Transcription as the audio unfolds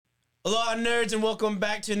Aloha, nerds, and welcome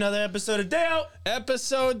back to another episode of Day Out.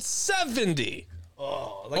 Episode 70.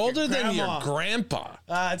 Oh, like Older your than your grandma. grandpa.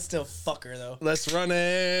 It's still fucker, though. Let's run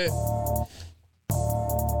it. I'll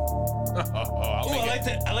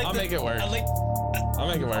make it work. I'll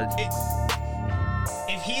make it work.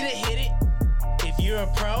 If he'd have hit it, if you're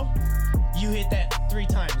a pro, you hit that 3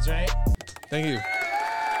 times, right? Thank you.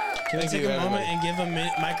 Can we take a moment and give a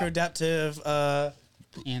micro dap to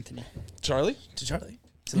Anthony. Charlie? To Charlie.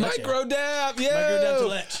 Micro dap, yeah. Micro dap to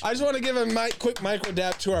Lech. I just want to give a quick micro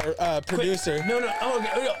dap to our producer. No. Oh,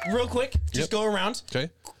 okay. Real quick, just go around. Okay.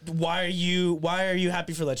 Why are you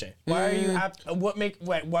happy for Leche? Why are you happy? Why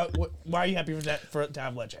are you happy to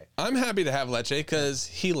have Leche? I'm happy to have Leche because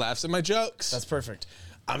he laughs at my jokes. That's perfect.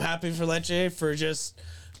 I'm happy for Leche for just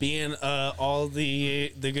being all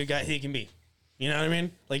the good guy he can be. You know what I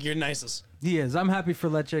mean? Like, you're nicest. He is. I'm happy for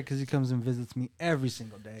Leche because he comes and visits me every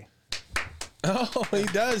single day. Oh, he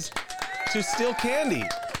does. To steal candy.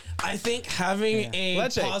 I think having a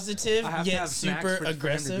Leche. Positive I have to yet have snacks super for him to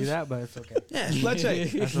aggressive. do that, but it's okay. Yeah.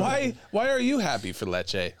 Leche, why are you happy for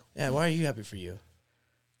Leche? Yeah. Why are you happy for you?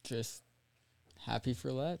 Just happy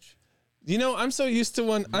for Lech. You know, I'm so used to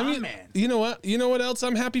one. Man. You know what? You know what else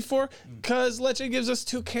I'm happy for? Because Leche gives us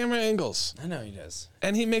 2 camera angles. I know he does.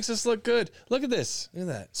 And he makes us look good. Look at this. Look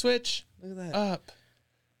at that. Switch. Look at that. Up.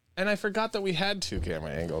 And I forgot that we had 2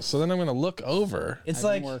 camera angles. So then I'm going to look over. It's I've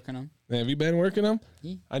like been working them. Have you been working them?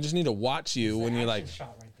 Yeah. I just need to watch you when you're like.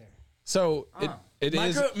 Shot right there. So it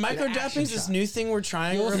is. micro dapping is this new thing we're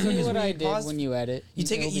trying. You'll see is what when I you did pause- when you edit. You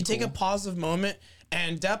take a positive moment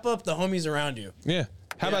and dap up the homies around you. Yeah.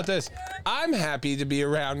 How about this? I'm happy to be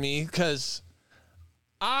around me because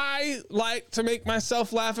I like to make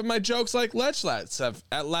myself laugh at my jokes like Lech laughs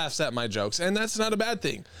at my jokes. And that's not a bad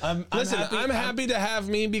thing. I'm happy to have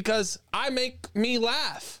me because I make me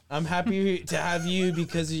laugh. I'm happy to have you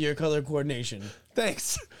because of your color coordination.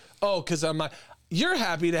 Thanks. Oh, because you're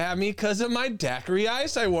happy to have me because of my daiquiri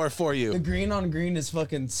ice I wore for The you. green on green is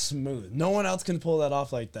fucking smooth. No one else can pull that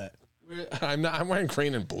off like that. I'm wearing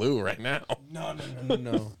green and blue right now. No.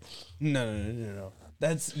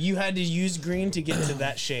 That's, you had to use green to get to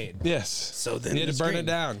that shade. Yes. So then you had to it's burn green. it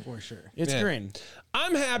down. For sure. It's Yeah. green.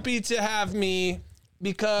 I'm happy to have me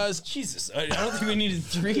because Jesus, I don't think we needed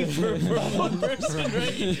 3 for one person,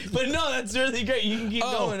 right? But no, that's really great. You can keep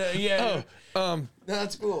going. Yeah. no,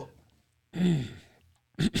 That's cool. Go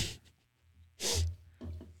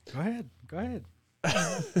ahead.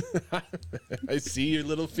 I see your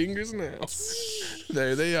little fingers now.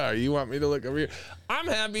 There they are. You want me to look over here? I'm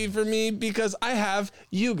happy for me because I have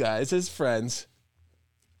you guys as friends.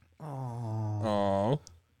 Aww.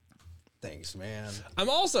 Thanks, man. I'm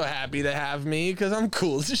also happy to have me because I'm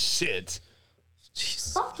cool as shit.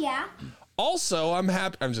 Jesus. Fuck yeah. Also, I'm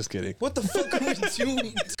happy. I'm just kidding. What the fuck are we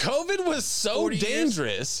doing? COVID was so 40 years?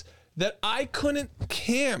 dangerous that I couldn't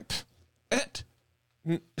camp at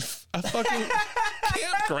a fucking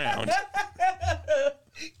campground.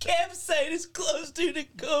 Campsite is closed due to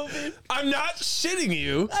COVID. I'm not shitting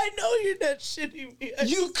you. I know you're not shitting me.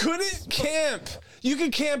 You couldn't camp. You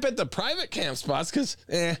could camp at the private camp spots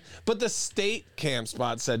but the state camp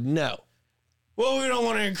spot said no. Well, we don't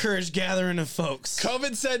want to encourage gathering of folks.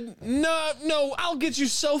 COVID said, no, I'll get you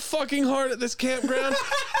so fucking hard at this campground.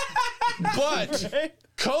 But Right?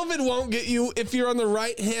 COVID won't get you if you're on the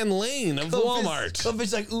right-hand lane of Walmart.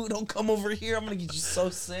 COVID's like, ooh, don't come over here. I'm going to get you so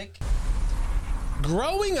sick.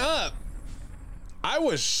 Growing up, I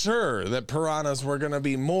was sure that piranhas were going to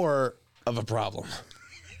be more of a problem.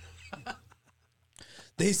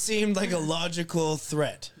 They seemed like a logical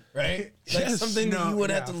threat, right? Like Yes. something that you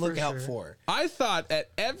would have to for look out sure. for. I thought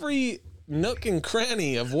at every nook and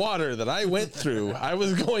cranny of water that I went through, I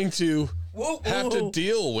was going to have to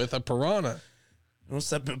deal with a piranha. Don't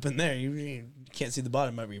step up in there. You can't see the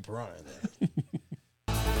bottom. Might be a piranha in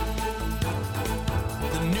there.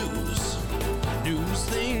 The news. News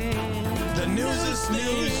thing. The newsest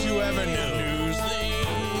news you ever knew. News thing.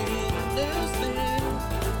 News thing.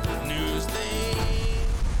 News thing.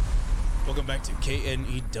 Welcome back to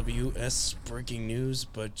KNEWS Breaking News,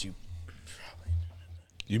 but you probably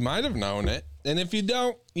You might have known it. And if you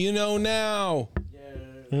don't, you know now.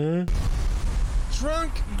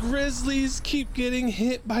 Drunk grizzlies keep getting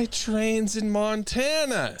hit by trains in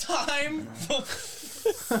Montana. time the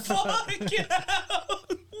fuck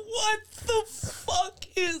out. What the fuck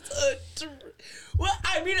is a well,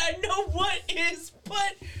 I mean, I know what is,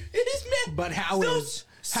 but it is not. But how those is-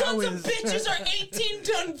 sons how of is- bitches are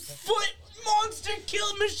 18-ton foot monster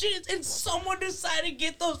killing machines, and someone decided to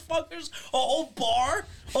get those fuckers a whole bar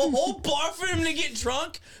for them to get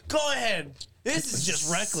drunk. Go ahead. This is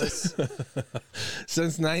just reckless.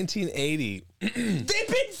 Since 1980, They've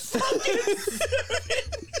been fucking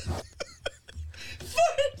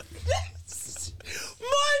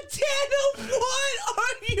Montana, what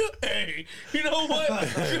are you? Hey, you know what?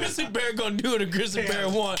 Grizzly bear gonna do what a grizzly bear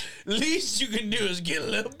want. Least you can do is get a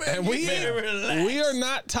little bit. and we relax. are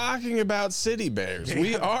not talking about city bears.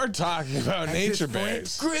 We are talking about nature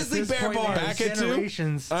bears. Grizzly At this bear point, bars. Back at two?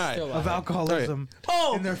 generations All right. of alcoholism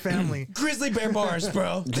Oh. in their family. Grizzly bear bars,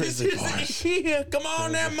 bro. Grizzly This is here. Come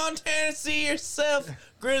on now, Montana, see yourself.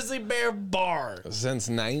 Grizzly bear bar. Since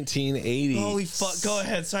 1980. Holy fuck! Go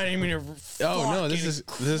ahead. Sorry, I didn't mean to. Oh, no, this is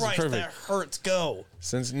Christ, perfect. That hurts. Go.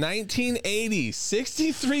 Since 1980,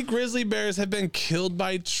 63 grizzly bears have been killed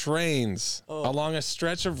by trains along a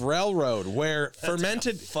stretch of railroad where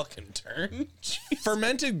fermented fucking turn.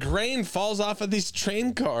 fermented grain falls off of these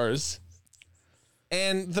train cars,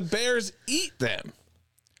 and the bears eat them.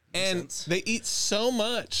 And they eat so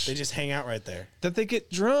much They just hang out right there. that they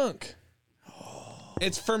get drunk.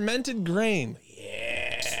 It's fermented grain.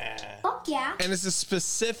 Fuck yeah. And it's a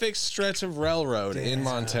specific stretch of railroad in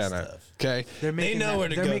Montana. stuff. Okay. They're making know that, where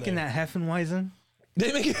to they're go making there. that Heffenweisen.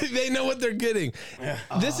 They know what they're getting.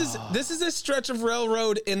 This is a stretch of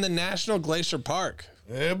railroad in the National Glacier Park.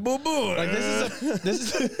 Hey, boo boo. Like this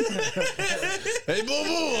is Hey boo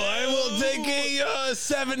boo, I will take a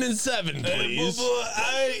 7 and 7, Hey, boo please. boo.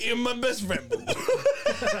 I am my best friend. Boo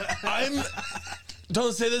boo.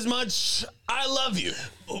 Don't say this much. I love you.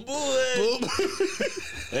 Boo boo. Boo boo.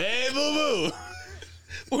 Hey boo boo.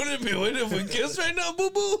 Wouldn't it be weird if we kiss right now, boo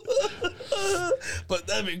boo? But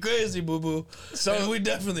that'd be crazy, boo boo. So we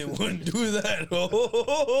definitely wouldn't do that.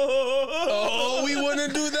 Oh, we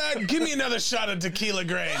wouldn't do that. Give me another shot of tequila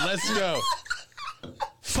grain. Let's go.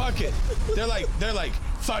 Fuck it. They're like,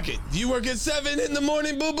 fuck it. You work at 7 in the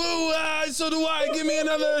morning, boo boo. So do I. Give me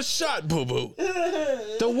another shot, boo boo.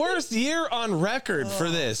 The worst year on record for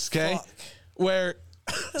this, okay? fuck. Where,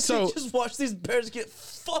 so Just watch these bears get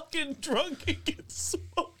fucking drunk and get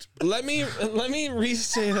smoked. let me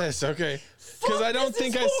re-say this, okay? Because I don't this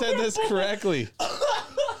think is I said this horrible. correctly.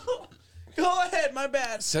 Go ahead, my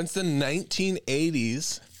bad. Since the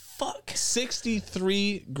 1980s, Fuck.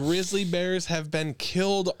 63 grizzly bears have been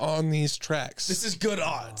killed on these tracks. This is good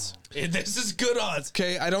odds. This is good odds.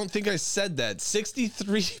 Okay, I don't think I said that.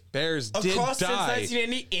 63 bears did Across since die.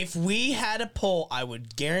 1980, if we had a poll, I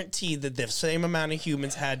would guarantee that the same amount of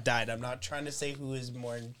humans had died. I'm not trying to say who is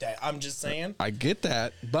more dead. I'm just saying. I get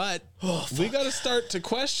that, but Oh, we got to start to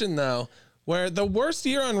question though, where the worst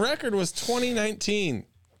year on record was 2019.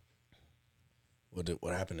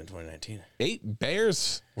 What happened in 2019? 8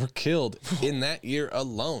 bears were killed in that year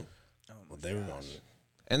alone. Well, they were on.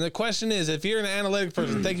 And the question is, if you're an analytic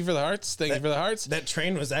person, thank you for the hearts. Thank you for the hearts. That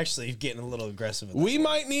train was actually getting a little aggressive. At that We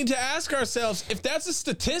might need to ask ourselves if that's a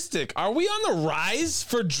statistic. Are we on the rise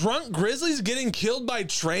for drunk grizzlies getting killed by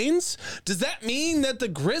trains? Does that mean that the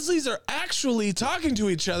grizzlies are actually talking to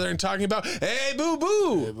each other and talking about, hey, boo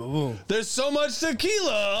boo, boo-boo. there's so much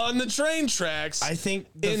tequila on the train tracks I think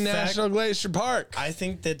the in fact, National Glacier Park? I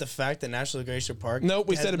think that the fact that National Glacier Park. Nope,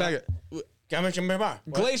 we has said it not- back. What?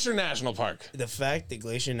 Glacier National Park. The fact that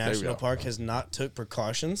Glacier National go. Park has not took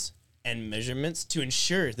precautions and measurements to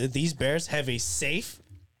ensure that these bears have a safe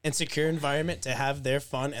and secure environment to have their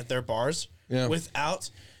fun at their bars Yeah. without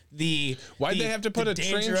the Why'd the- they have to put the a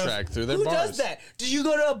train danger of- track through their Who bars? does that? Do you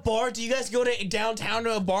go to a bar? Do you guys go to downtown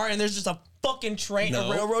to a bar and there's just a fucking train No.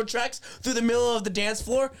 of railroad tracks through the middle of the dance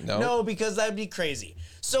floor? No. No, because that'd be crazy.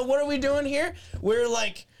 So what are we doing here? We're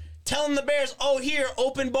like telling the bears, oh, here,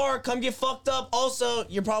 open bar, come get fucked up. Also,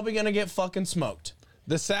 you're probably gonna get fucking smoked.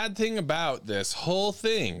 The sad thing about this whole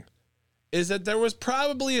thing is that there was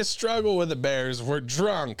probably a struggle with the bears. Were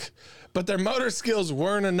drunk, but their motor skills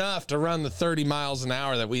weren't enough to run the 30 miles an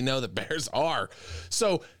hour that we know that bears are.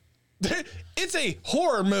 So it's a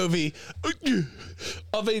horror movie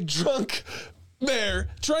of a drunk bear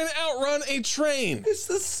trying to outrun a train. It's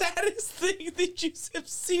the saddest thing that you have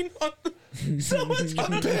seen on someone's A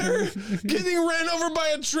bear getting ran over by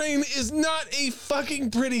a train is not a fucking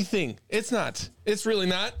pretty thing. It's not. It's really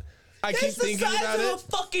not. I keep It's the thinking size about of a it.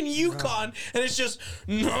 fucking Yukon, and it's just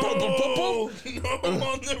no on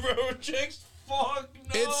the road chicks. Fuck no.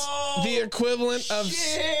 It's the equivalent of.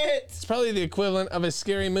 Shit. It's probably the equivalent of a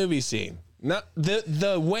scary movie scene. Not the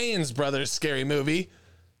Wayans brothers scary movie.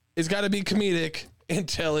 It's got to be comedic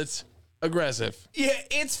until it's aggressive. Yeah,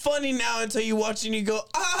 it's funny now until you watch and you go,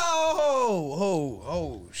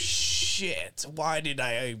 oh, shit. Why did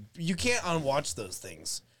I? You can't unwatch those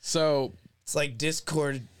things. So It's like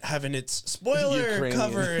Discord having its spoiler Ukrainian.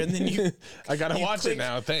 cover, and then you I gotta you watch click- it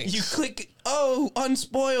now. Thanks. You click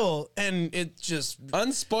unspoil, and it just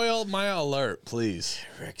Unspoil my alert, please.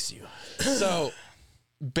 wrecks you. So,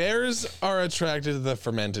 bears are attracted to the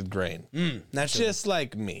fermented grain, Naturally. just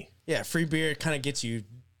like me. Yeah, free beer kind of gets you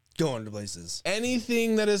going to places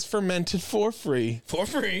Anything that is fermented for free. for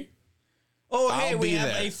free. Oh, hey, I'll we be have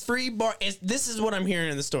there. a free bar. This is what I'm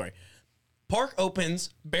hearing in the story. Park opens,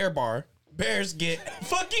 bear bar. Bears get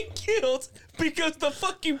fucking killed because the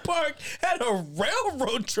fucking park had a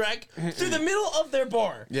railroad track through the middle of their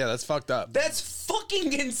bar. Yeah, that's fucked up. That's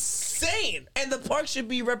fucking insane. And the park should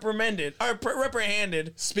be reprimandered.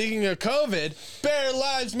 Speaking of COVID, bear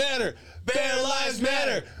lives matter. Bear lives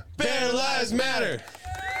matter. Bear lives matter.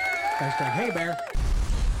 Hashtag hey bear.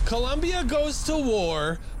 Colombia goes to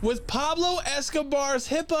war with Pablo Escobar's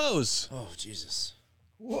hippos. Oh, Jesus.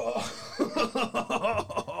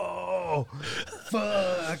 Oh,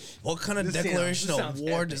 fuck. What kind of This declaration of sounds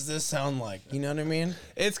war epic. does this sound like? You know what I mean?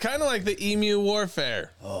 It's kind of like the emu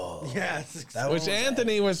warfare, Yes. That which one was-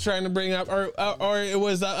 Anthony was trying to bring up, or it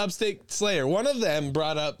was Upstate Slayer. One of them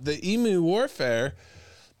brought up the emu warfare,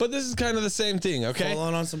 but this is kind of the same thing, okay? Full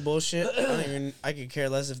on some bullshit. I could care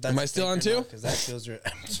less if that's. Am I still on two? Because that feels real.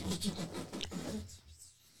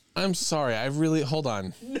 I'm sorry, I really, hold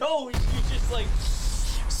on. No, you just like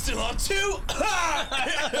still on two.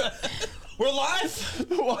 We're live.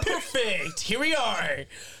 Perfect. Here we are.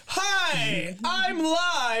 Hi, I'm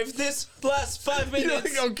live this last 5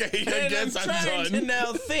 minutes. okay, I and guess I'm I'm trying to done.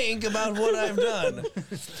 now think about what I've done.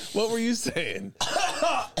 What were you saying?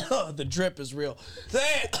 The drip is real.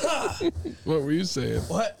 What were you saying?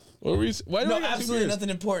 What? What were you why do No, I got two absolutely beers? nothing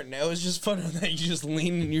important. It was just fun that you just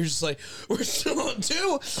lean and you're just like, we're still on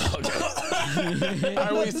two.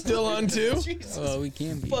 Are we still on two? Jesus Oh, we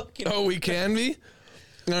can be. fucking. Oh, we can be?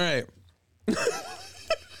 All right.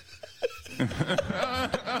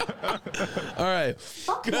 All right.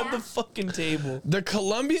 Grab the fucking table. The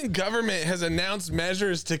Colombian government has announced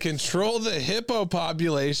measures to control the hippo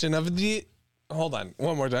population of the. Hold on,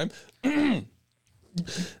 one more time.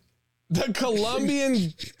 The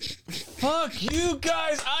Colombian. Fuck you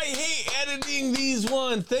guys! I hate editing these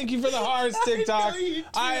ones. Thank you for the hearts, TikTok. know you do.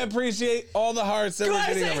 I appreciate all the hearts that we're Guys,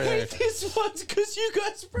 getting I over there. hate these ones because you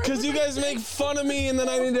guys. Because you guys make fun of me, and then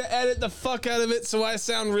I need to edit the fuck out of it so I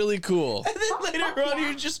sound really cool. And then later on,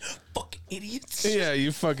 you're just fucking idiots. Yeah,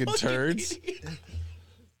 you fucking Fucking turds. idiot.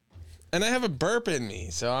 And I have a burp in me,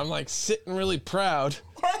 so I'm like sitting really proud.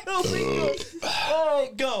 All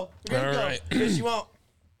right, go. We're gonna All go. right. Yes, you won't.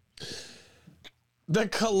 The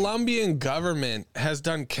Colombian government has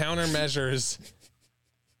done countermeasures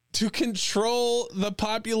to control the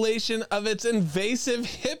population of its invasive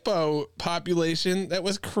hippo population that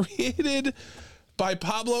was created by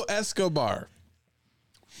Pablo Escobar.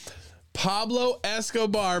 Pablo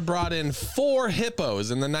Escobar brought in 4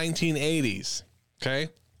 hippos in the 1980s, okay,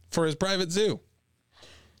 for his private zoo.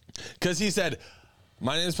 Because he said,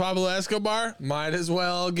 my name is Pablo Escobar, might as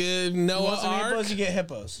well give Noah Want some Ark. hippos? You get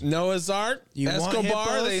hippos. Noah's Ark, You want Escobar,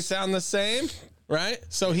 hippos? they sound the same, right?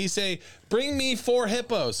 So he say, bring me 4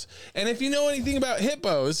 hippos. And if you know anything about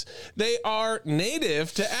hippos, they are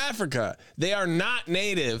native to Africa. They are not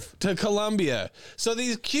native to Colombia. So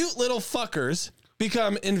these cute little fuckers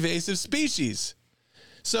become invasive species.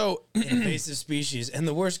 So Invasive species, and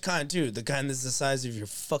the worst kind too. The kind that's the size of your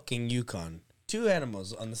fucking Yukon. 2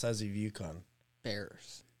 animals on the size of your Yukon.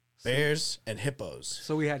 Bears. Bears and hippos.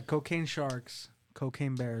 So we had cocaine sharks,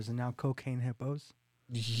 cocaine bears, and now cocaine hippos.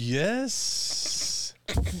 yes.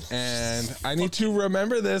 And I need to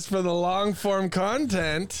remember this for the long form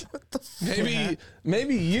content.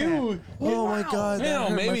 Maybe you Oh my god. Hell,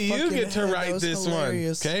 maybe you get to write this one,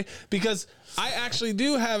 okay? Because I actually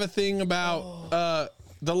do have a thing about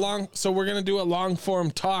the long. So we're gonna do a long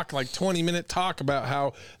form talk, like 20-minute talk about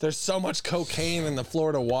how there's so much cocaine in the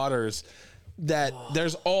Florida waters that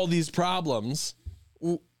there's all these problems,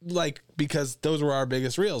 like because those were our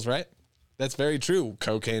biggest reels, right? That's very true.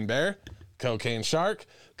 Cocaine bear, cocaine shark,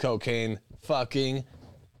 cocaine fucking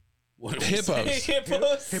hippos.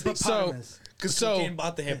 Hippos. Hippopotamus. Because So- cocaine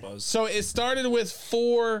bought the hippos. So it started with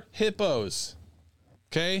 4 hippos,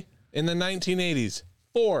 okay, in the 1980s.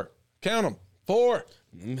 4. Count them. 4.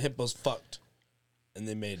 Them hippos fucked. And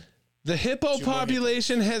they made. The hippo more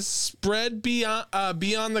population has spread beyond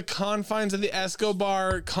the confines of the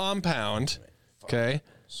Escobar compound, okay?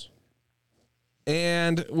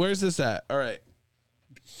 And where's this at? All right.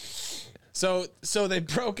 So they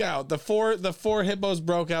broke out. The four hippos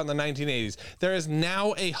broke out in the 1980s. There is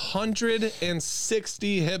now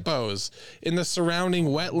 160 hippos in the surrounding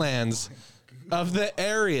wetlands of the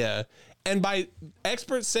area, And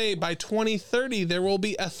experts say by 2030 there will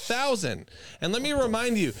be 1,000. And let me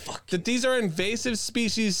remind you that these are invasive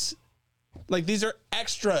species. Like, these are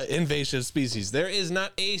extra invasive species. There is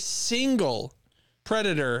not a single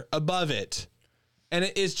predator above it, and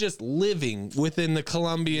it is just living within the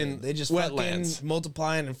Colombian They just wetlands. fucking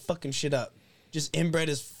multiplying and fucking shit up. Just inbred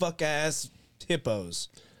as fuck ass hippos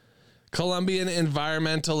Colombian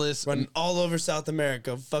environmentalists running all over South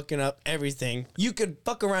America, fucking up everything. You could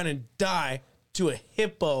fuck around and die to a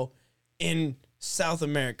hippo in South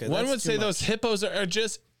America. one That's would too say much. those hippos are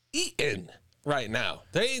just eating right now.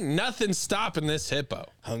 There ain't nothing stopping this hippo.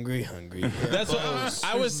 hungry. That's what I was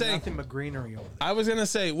There's saying. nothing but greenery over there. I was gonna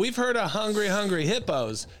say we've heard of hungry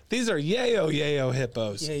hippos. These are yayo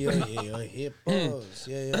hippos. hippos.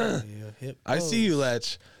 Hippos. I see you, Lech.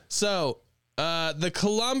 So the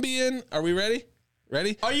Colombian. Are we ready?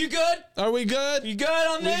 Ready? Are you good? Are we good? You good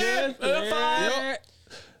on there? good? Fine. Yep.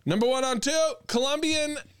 Number 1 on 2.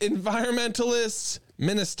 Colombian environmentalist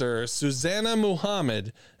minister Susana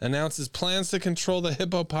Muhammad announces plans to control the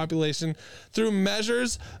hippo population through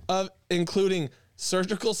measures of including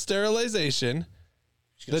surgical sterilization,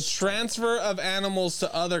 the transfer of animals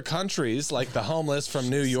to other countries, like the homeless from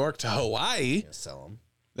New York to Hawaii. Sell them.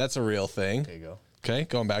 That's a real thing. There you go. Okay,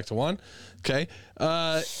 going back to 1. Okay,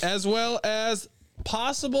 as well as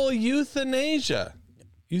possible euthanasia.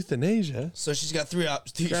 Euthanasia? So she's got 3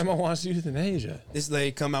 options. Grandma wants euthanasia. This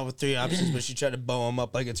lady come out with 3 options, but she tried to bow them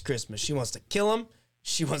up like it's Christmas. She wants to kill them,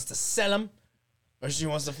 she wants to sell them, or she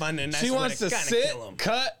wants to find a nice She way wants to to kind of sit, kill them.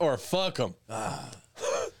 cut, or fuck them.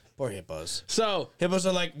 Poor hippos. So Hippos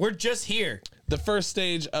are like, we're just here. the first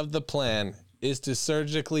stage of the plan is to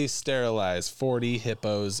surgically sterilize 40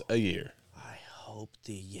 hippos a year. I hope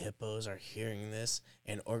the hippos are hearing this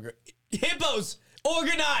and hippos,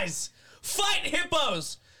 organize! Fight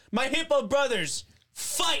hippos! My hippo brothers,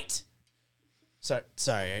 fight!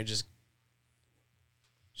 Sorry, I just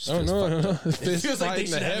Oh, feels no. fucked up. It Fist feels like they fighting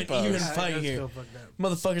should the have an hippos. even Yeah, fight that's here. still fucked up.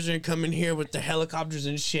 Motherfuckers are gonna come in here with their helicopters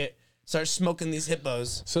and shit, start smoking these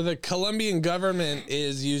hippos, So the Colombian government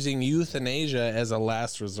is using euthanasia as a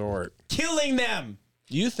last resort. killing them.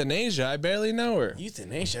 Euthanasia? I barely know her.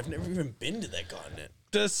 Euthanasia? I've never even been to that continent.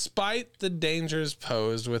 Despite the dangers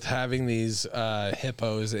posed with having these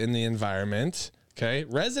hippos in the environment, okay,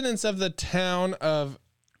 residents of the town of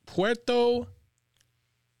Puerto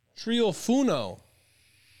Triunfo.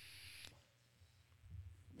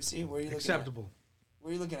 See, where are you looking Acceptable. at?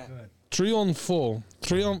 Where are you looking at? Puerto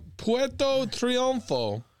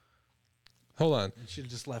Triunfo. Hold on. You should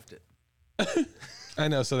have just left it. I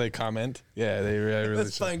know, so they comment. Yeah, they really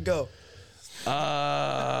Let's should. fine, go.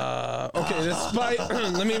 Okay, despite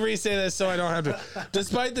let me re-say this so I don't have to.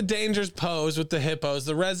 Despite the dangers posed with the hippos,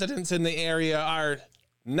 the residents in the area are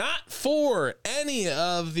not for any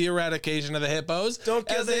of the eradication of the hippos. Don't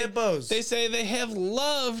kill as the hippos. They say they have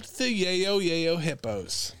loved the yayo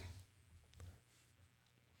hippos.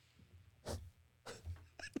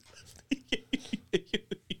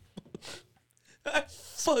 I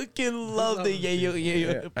fucking love the yayo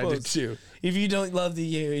hippos. I did too. If you don't love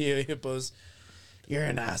the yayo hippos, you're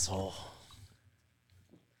an asshole.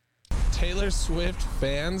 Taylor Swift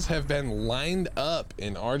fans have been lined up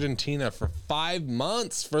in Argentina for 5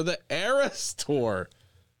 months for the Eras tour.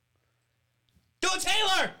 Go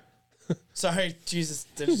Taylor! Sorry, Jesus,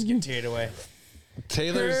 they're just getting teared away.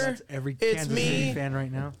 Taylor's That's every It's Kansas me. City fan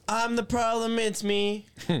right now. I'm the problem, it's me.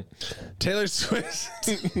 Taylor Swift's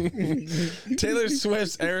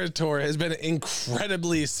Eras tour has been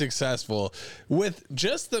incredibly successful, with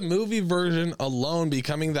just the movie version alone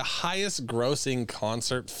becoming the highest grossing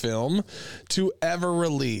concert film to ever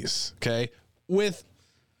release. Okay, with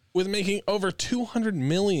making over 200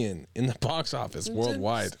 million in the box office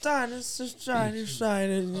worldwide.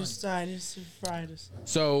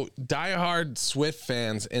 So, diehard Swift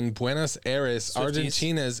fans in Buenos Aires, Swifties.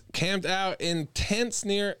 Argentina's camped out in tents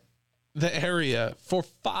near the area for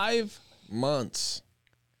 5 months.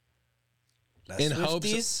 In hopes-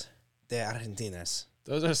 Swifties de Argentinas.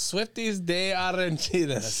 Those are Swifties de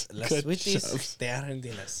Argentinas. Las Good Swifties jobs. de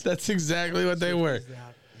Argentinas. That's exactly what they were.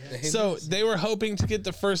 So they were hoping to get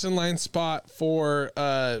the first in line spot for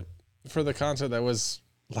the concert that was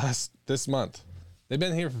this month. They've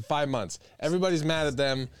been here for 5 months. Everybody's mad at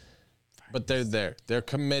them, but they're there. They're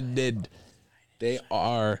committed. They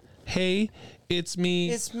are. Hey, it's me.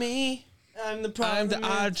 It's me. I'm the problem. I'm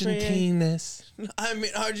the it's me. Argentinas. I'm in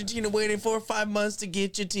Argentina waiting 4 or 5 months to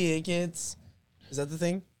get your tickets. Is that the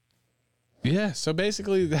thing? Yeah. So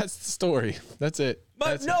basically, that's the story. That's it. But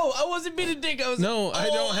That's it. no, I wasn't being a dick. No, I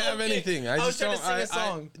don't have okay. anything. I was just trying don't. to sing a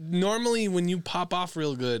song. normally, when you pop off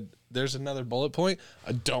real good, there's another bullet point.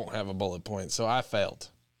 I don't have a bullet point, so I failed.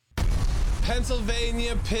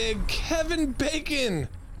 Pennsylvania pig Kevin Bacon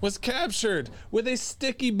was captured with a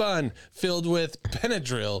sticky bun filled with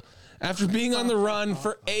Benadryl after being on the run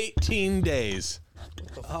for 18 days.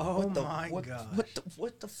 Oh my god.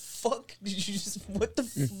 What the fuck did you just? What the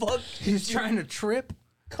fuck? He's trying to trip.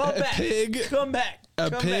 Come back. Come back. A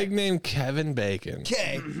pig named Kevin Bacon.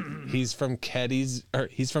 Okay. He's from Gettysburg,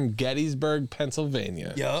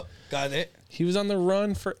 Pennsylvania. Yup. Got it. He was on the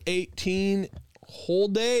run for 18 whole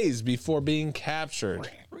days before being captured.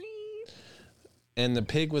 And the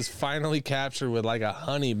pig was finally captured with like a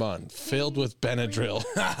honey bun filled with Benadryl.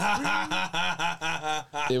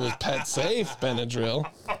 It was pet safe Benadryl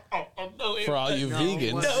for all you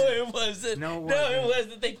vegans. No, it wasn't. No, it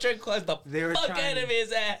wasn't. They tranquilized the fuck trying- out of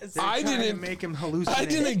his ass. I Trying to didn't make him hallucinate. I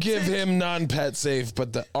didn't give him non-pet safe,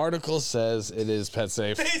 but the article says it is pet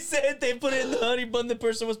safe. They said they put it in the honey bun. The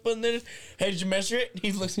person was putting it in. Hey, did you measure it?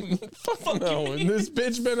 He looks like, fuck No, you. and this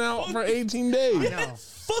bitch been out for 18 days. No.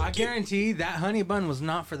 I guarantee that honey bun was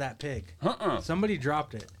not for that pig. Somebody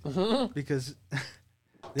dropped it because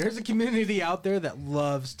there's a community out there that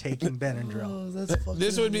loves taking Benadryl.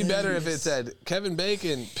 This would be better if it said Kevin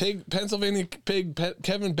Bacon, Pennsylvania pig,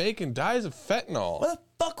 Kevin Bacon dies of fentanyl. What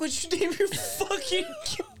the fuck would you name your fucking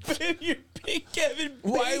your pig Kevin Bacon?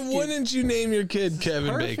 Why wouldn't you name your kid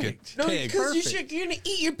Kevin Bacon? perfect. No, Pig. because you're gonna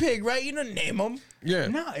eat your pig, right? You don't name him. Yeah.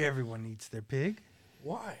 Not everyone eats their pig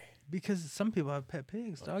Why? because some people have pet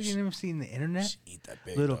pigs. Dog, you never seen the internet? Just eat that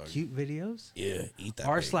pig. Little dog. cute videos. Yeah, eat that.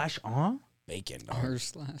 R/on. bacon. Dog. R/.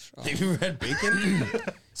 Have you ever had bacon?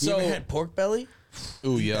 So- you ever had pork belly?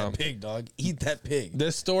 Ooh, Eat yeah. that pig, dog. Eat that pig.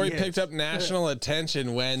 This story Yes. picked up national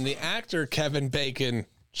attention when the actor Kevin Bacon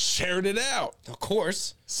shared it out. Of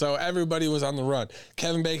course. So everybody was on the run.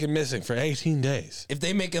 Kevin Bacon missing for 18 days. If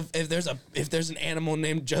they make if there's an animal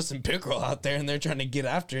named Justin Pickerel out there and they're trying to get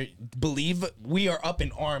after it, believe we are up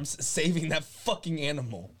in arms saving that fucking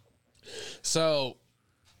animal. So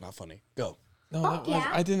Not funny. Go. no, Fuck yeah.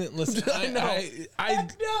 I didn't listen. I know.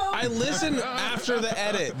 I listened after the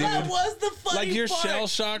edit, dude. That was the funny Like your part. shell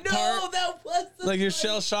shock No, part? that was the Like your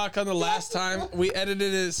shell shock on the last time, we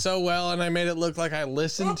edited it so well, and I made it look like I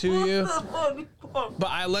listened to you. But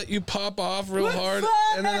I let you pop off real hard,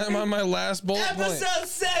 and then I'm on my last bullet point. Episode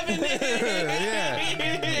 7.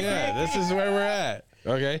 Yeah, this is where we're at.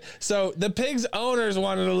 Okay, so the pig's owners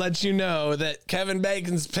wanted to let you know that Kevin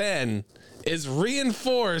Bacon's pen is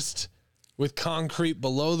reinforced with concrete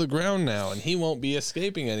below the ground now, and he won't be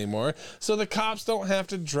escaping anymore, so the cops don't have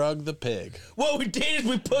to drug the pig. What we did is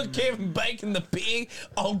we put Kevin Bacon the pig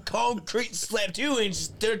on concrete slab 2 inches.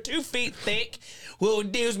 They're 2 feet thick. What we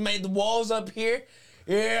did was made the walls up here.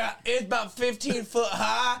 Yeah, it's about 15 foot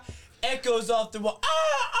high. Echoes off the wall.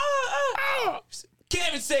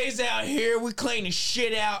 Kevin stays out here. We clean his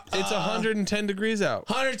shit out. It's 110 degrees out.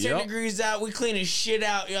 110 Yep. degrees out. We clean his shit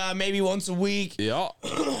out maybe once a week. Yeah.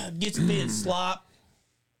 Gets a bit of slop.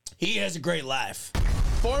 He has a great life.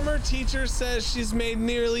 Former teacher says she's made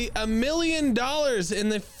nearly $1 million in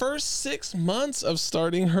the first 6 months of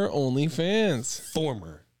starting her OnlyFans.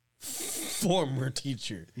 Former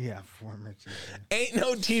teacher. Yeah, former teacher. Ain't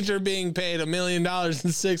no teacher being paid $1 million in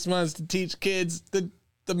 6 months to teach kids the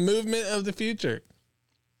movement of the future.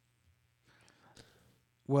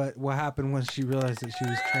 What happened when she realized that she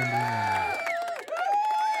was trending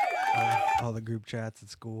on all the group chats at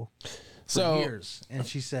school for So years? And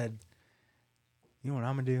she said, "You know what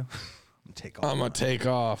I'm gonna do? I'm gonna take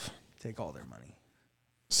off. take all their money."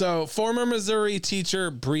 So former Missouri teacher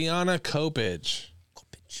Brianna Kopich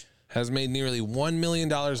has made nearly $1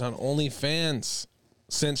 million on OnlyFans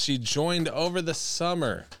since she joined over the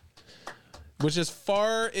summer, which is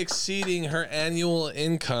far exceeding her annual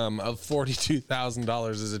income of $42,000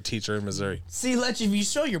 as a teacher in Missouri. See, Letch, if you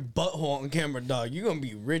show your butthole on camera, dog, you're gonna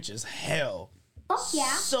be rich as hell. Fuck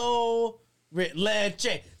yeah. So rich.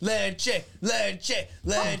 Leche. yeah,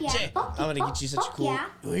 fuck I'm gonna yeah, get you such a fuck cool. yeah.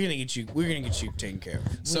 We're gonna get you taken care of.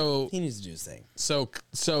 So- he needs to do his thing. So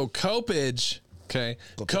Kopich, okay,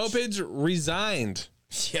 Kopich resigned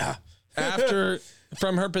Yeah. after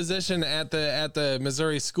from her position at the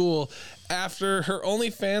Missouri school after her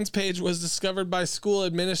OnlyFans page was discovered by school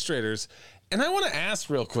administrators. And I want to ask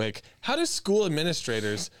real quick, how do school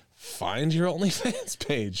administrators find your OnlyFans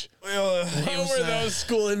page? Well, What were those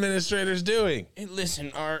school administrators doing? Hey,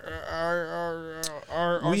 listen, our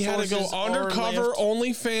We had to go sources are undercover left.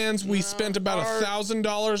 OnlyFans. We spent about our-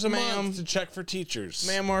 $1,000 a Ma'am. month to check for teachers.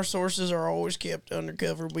 Ma'am, our sources are always kept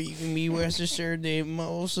undercover, but you can be rest assured that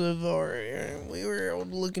most of our we were able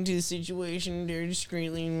to look into the situation very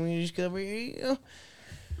discreetly, and we discovered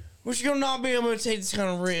We're just gonna not be able to take this kind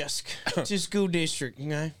of risk to school district,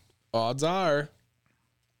 okay? Odds are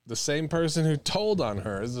the same person who told on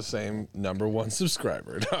her is the same #1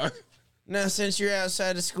 subscriber, dog. Now, since you're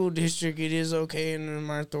outside the school district, it is okay in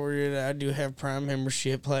my authority that I do have Prime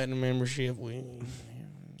membership, Platinum membership.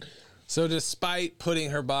 So despite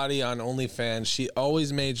putting her body on OnlyFans, she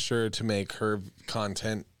always made sure to make her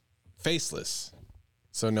content faceless.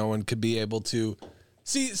 So no one could be able to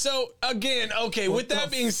see. So again, okay, with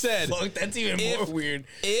that being said, Fuck, that's even more weird.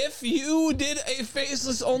 if you did a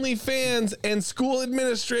faceless OnlyFans and school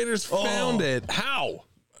administrators found it, how?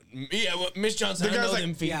 Yeah, well, Miss Johnson, I know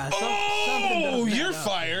them feet. Yeah, Oh, you're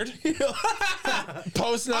fired.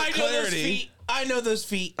 Post not I know those clarity. feet. I know those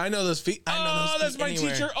feet. I know those feet. I know Oh, those that's feet my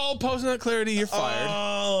anywhere. teacher. Oh, post not clarity. You're fired.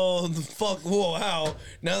 Oh, the fuck. Whoa, how?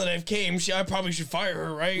 Now that I've came, I probably should fire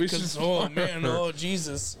her, right? We Because, should oh, fire man. her. Oh,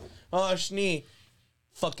 Jesus. Oh, Schnee.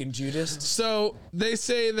 Fucking Judas. So they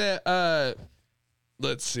say that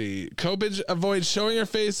let's see. Kopich avoids showing her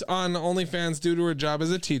face on OnlyFans due to her job as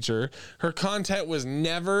a teacher. Her content was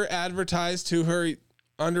never advertised to her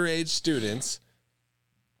underage students,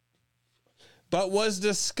 but was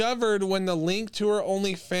discovered when the link to her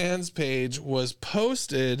OnlyFans page was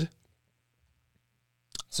posted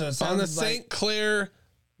So it on the sounds like... St. Clair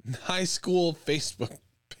High School Facebook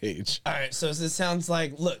page. All right, so this sounds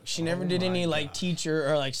like, look, she never did any, like, teacher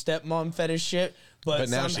or, like, stepmom fetish shit. But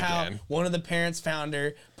now she somehow can. one of the parents found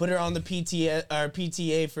her, put her on the PTA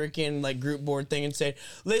freaking like group board thing and said,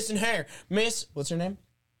 "Listen here, Miss, what's her name?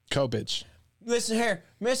 Kopich. Listen here,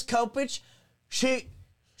 Miss Kopich,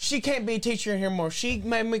 she can't be a teacher anymore. She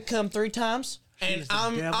made me come 3 times, and She's the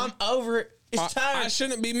I'm devil. over it. It's tired. I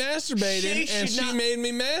shouldn't be masturbating, She and should she not- made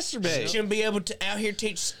me masturbate. She shouldn't be able to out here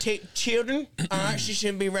teach children. All right, she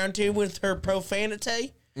shouldn't be around here with her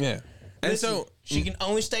profanity. Yeah. And Listen, so she can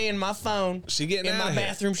only stay in my phone. She getting in outta my here.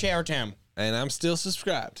 bathroom shower time. and I'm still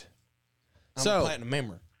subscribed. I'm a So platinum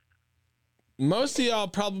member. most of y'all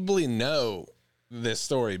probably know this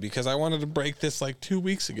story because I wanted to break this like 2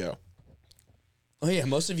 weeks ago. Oh yeah,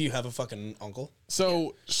 most of you have a fucking uncle.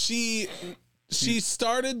 So she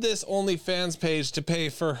started this OnlyFans page to pay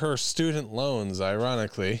for her student loans,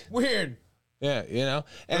 ironically. Weird. Yeah, you know.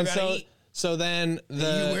 And gotta so eat. so then You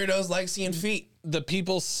the weirdos like seeing feet. the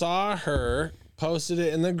people saw her, posted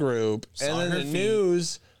it in the group, Saw and then her the feet.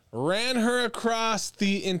 news ran her across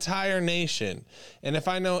the entire nation. And if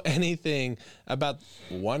I know anything about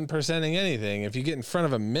 1%ing anything, if you get in front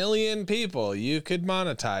of 1 million people, you could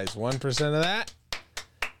monetize 1% of that.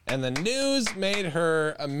 And the news made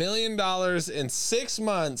her $1 million in 6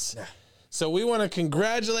 months. So we want to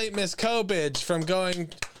congratulate Miss Kopich from going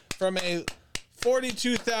from a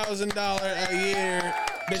 $42,000 a year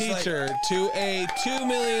teacher to a $2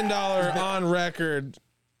 million on record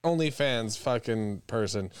OnlyFans fucking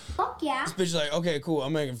person. Fuck yeah. This bitch is like, okay, cool.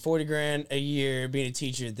 I'm making 40 grand a year being a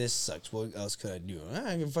teacher. This sucks. What else could I do?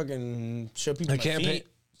 I can fucking show people I my can't feet pay-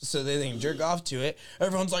 so they can jerk off to it.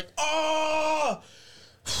 Everyone's like, oh,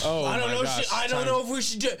 Oh, I don't my know. gosh, I don't know if we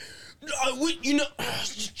should do.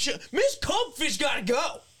 Miss Coldfish gotta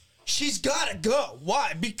go. She's gotta go.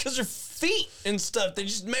 Why? Because her feet and stuff. They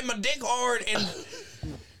just made my dick hard, and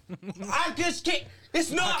I just can't.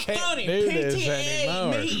 It's not can't funny. do this PTA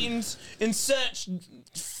anymore. meetings and such.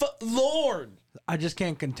 Lord, I just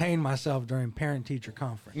can't contain myself during parent-teacher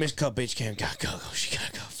conference. Miss Coldfish can't gotta go. She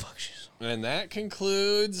gotta go. Fuck. She's And that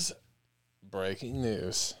concludes breaking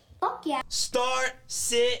news. Fuck yeah. start,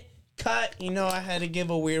 sit, cut. You know, I had to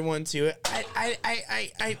give a weird one to it. I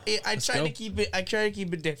try go. to keep it. I try to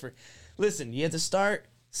keep it different. Listen, you have to start,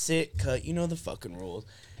 sit, cut. You know the fucking rules.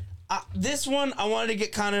 This one I wanted to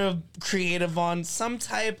get kind of creative on some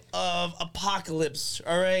type of apocalypse.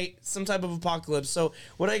 All right, some type of apocalypse. So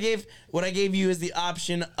what I gave you is the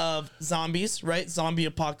option of zombies. Right, zombie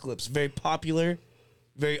apocalypse. Very popular,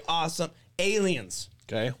 very awesome. Aliens.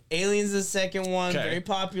 Okay. Aliens is the second one, Okay. very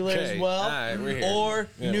popular Okay. as well. All right, we're here. Or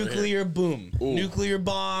Yeah, we're nuclear boom, nuclear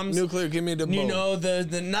bombs. Nuclear, give me the boom. You know the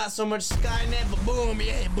not so much Skynet, but boom,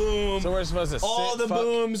 yeah, boom. So we're supposed to all sit, the fuck,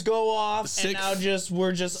 booms go off, sick and now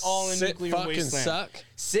we're just all in sit, nuclear fucking wasteland. suck.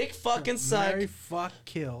 Sick fucking suck. Marry, fuck,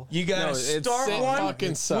 kill. You gotta No, it's start sick one.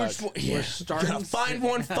 fucking suck. Which one? Yeah. starting You gotta find sick.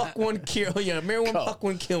 one, fuck one, kill. Yeah, marry one, Go. fuck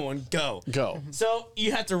one, kill one. Go. Go. So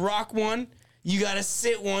you have to rock one. You gotta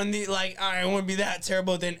sit one. Like, all right, I wouldn't be that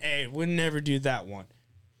terrible. Then, hey, would never do that one.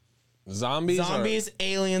 Zombies. Zombies,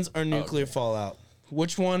 aliens, or nuclear fallout.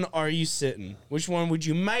 Which one are you sitting? Which one would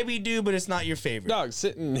you maybe do, but it's not your favorite? Dog,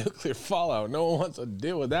 sitting nuclear fallout. No one wants to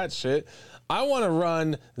deal with that shit. I want to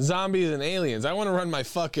run zombies and aliens. I want to run my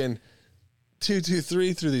fucking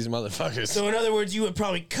 223 through these motherfuckers. So in other words, you would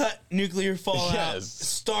probably cut nuclear fallout. Yes.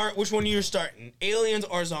 Start. Which one are you starting? Aliens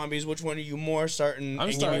or zombies? Which one are you more starting? I'm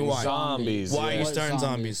and give me starting why. zombies. Why are you What starting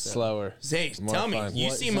zombies, zombies? though? Slower. Zay, More tell me. fun. You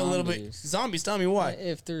What seem a little bit zombies? zombies. Tell me why.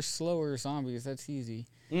 If they're slower zombies, that's easy.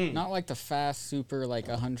 Not like the fast, super, like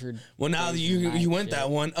 100. Well, now that days and you nights went shit. that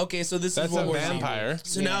one. Okay, so this That's is World a War Z. vampire.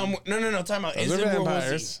 So now, no. Time out. Is Those it are World War Z?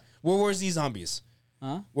 vampires. World War Z zombies.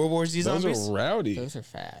 Huh? World War Z Those zombies. are rowdy. Those are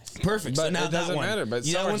fast. Perfect. So But now it doesn't that one. matter, but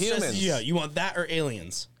Yeah, so that are one stresses humans. you out. You want that or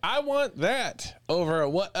aliens? I want that over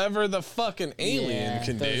whatever the fucking alien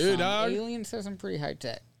can those do, dog. Aliens have some pretty high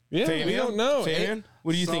tech. Yeah, we don't know. Fabian,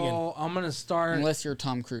 what are you thinking? I'm gonna start. Unless you're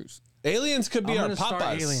Tom Cruise. Aliens could be I'm our gonna start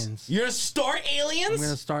papas. aliens. You're gonna start I'm aliens?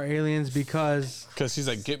 gonna start aliens because Because he's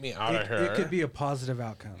like, get me out of here. it could be a positive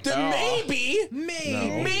outcome. Then maybe,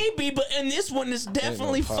 No. maybe, but in this one, it's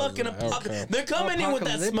definitely fucking positive outcome. They're coming in with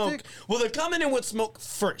that smoke. Apocalyptic? Well, they're coming in with smoke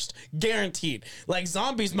first, guaranteed. Like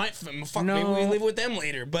zombies might fuck. No. Maybe we live with them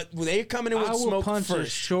later, but they're coming in with I will smoke punch a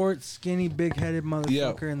first. short, skinny, big-headed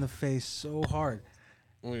motherfucker in the face so hard,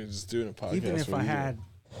 We're just doing a podcast. even if with I you. had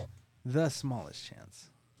the smallest chance.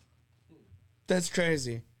 That's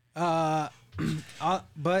crazy.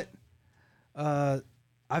 But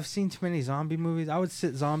I've seen too many zombie movies. I would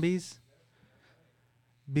sit zombies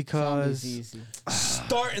because Zombies easy.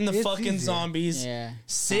 Start in the It's fucking easier. zombies. Yeah.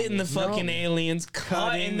 Sit in the fucking aliens. Cut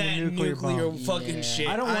Cutting in the that nuclear nuclear bomb. fucking Yeah. shit.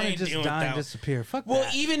 I don't want to ain't just doing die and that. disappear. Fuck Well,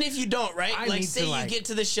 that. even if you don't, right? I Like, need say to, you like- get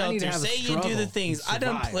to the I need shelter, to have a say you do the struggle things. and I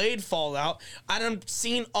done survive. played Fallout. I done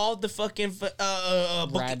seen all the fucking Book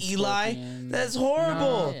Brad of Eli. Scorpion. That's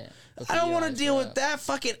horrible. Yeah. Book I of don't want to Eli's deal rough. with that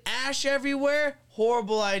fucking ash everywhere.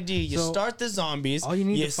 Horrible idea. You So, start the zombies. all you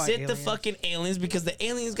need you to fight sit the aliens. fucking aliens because the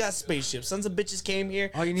aliens got spaceships. Sons of bitches came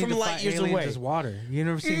here All you need from to light fight years aliens away. is water. You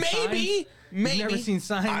never seen Maybe, Signs? maybe. You've never seen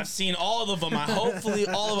Signs? I've seen all of them. Hopefully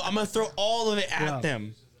all of them. I'm gonna throw all of it at Yeah.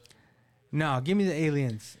 them. No, give me the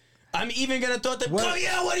aliens. I'm even gonna throw them. What- Oh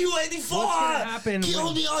yeah, what are you waiting for? What's gonna happen Kill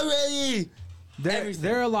when- me already.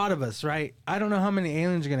 There are a lot of us, right? I don't know how many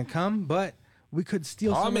aliens are gonna come, but we could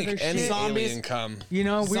steal I'll some make of their any shit. Zombies. alien come. You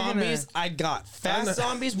know, we're Zombies, gonna. I got fast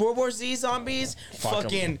zombies, World War Z zombies, Fuck 'em.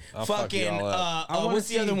 fucking, I'll fuck you all up. I wanna what's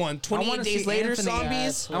the see- other one? I 28 wanna Days see Later Anthony.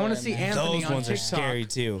 zombies. I want to see Anthony Those on ones are TikTok, scary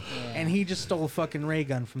too. and he just stole a fucking ray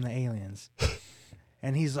gun from the aliens,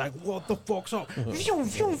 and he's like, "What the fuck's up?" Phew,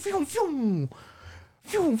 phew, phew, phew.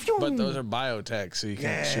 Phew, phew. But those are biotech, so you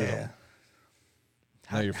can't shoot Yeah. them.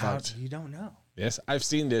 Now you're How- fucked. You don't know. Yes, I've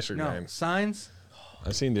seen District No 9. signs.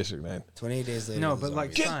 I've seen District 9. 28 Days Later. No, but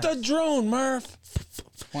like Get signs. the drone, Murph.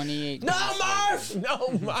 28. no, Murph! No,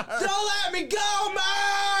 Murph. Don't let me go,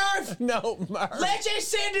 Murph! No, Murph. Let's just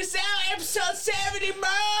send us out, episode 70, Murph!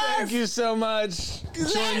 Thank you so much. Join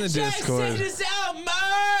the Let's just Discord. send us out,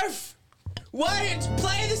 Murph! Why didn't you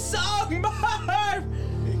play the song, Murph?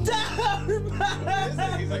 Don't,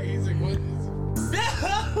 Murph!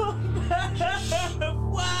 No,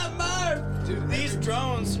 Murph! Why, Murph? These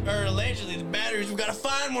drones are allegedly the batteries. We gotta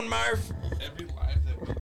find one, Murph.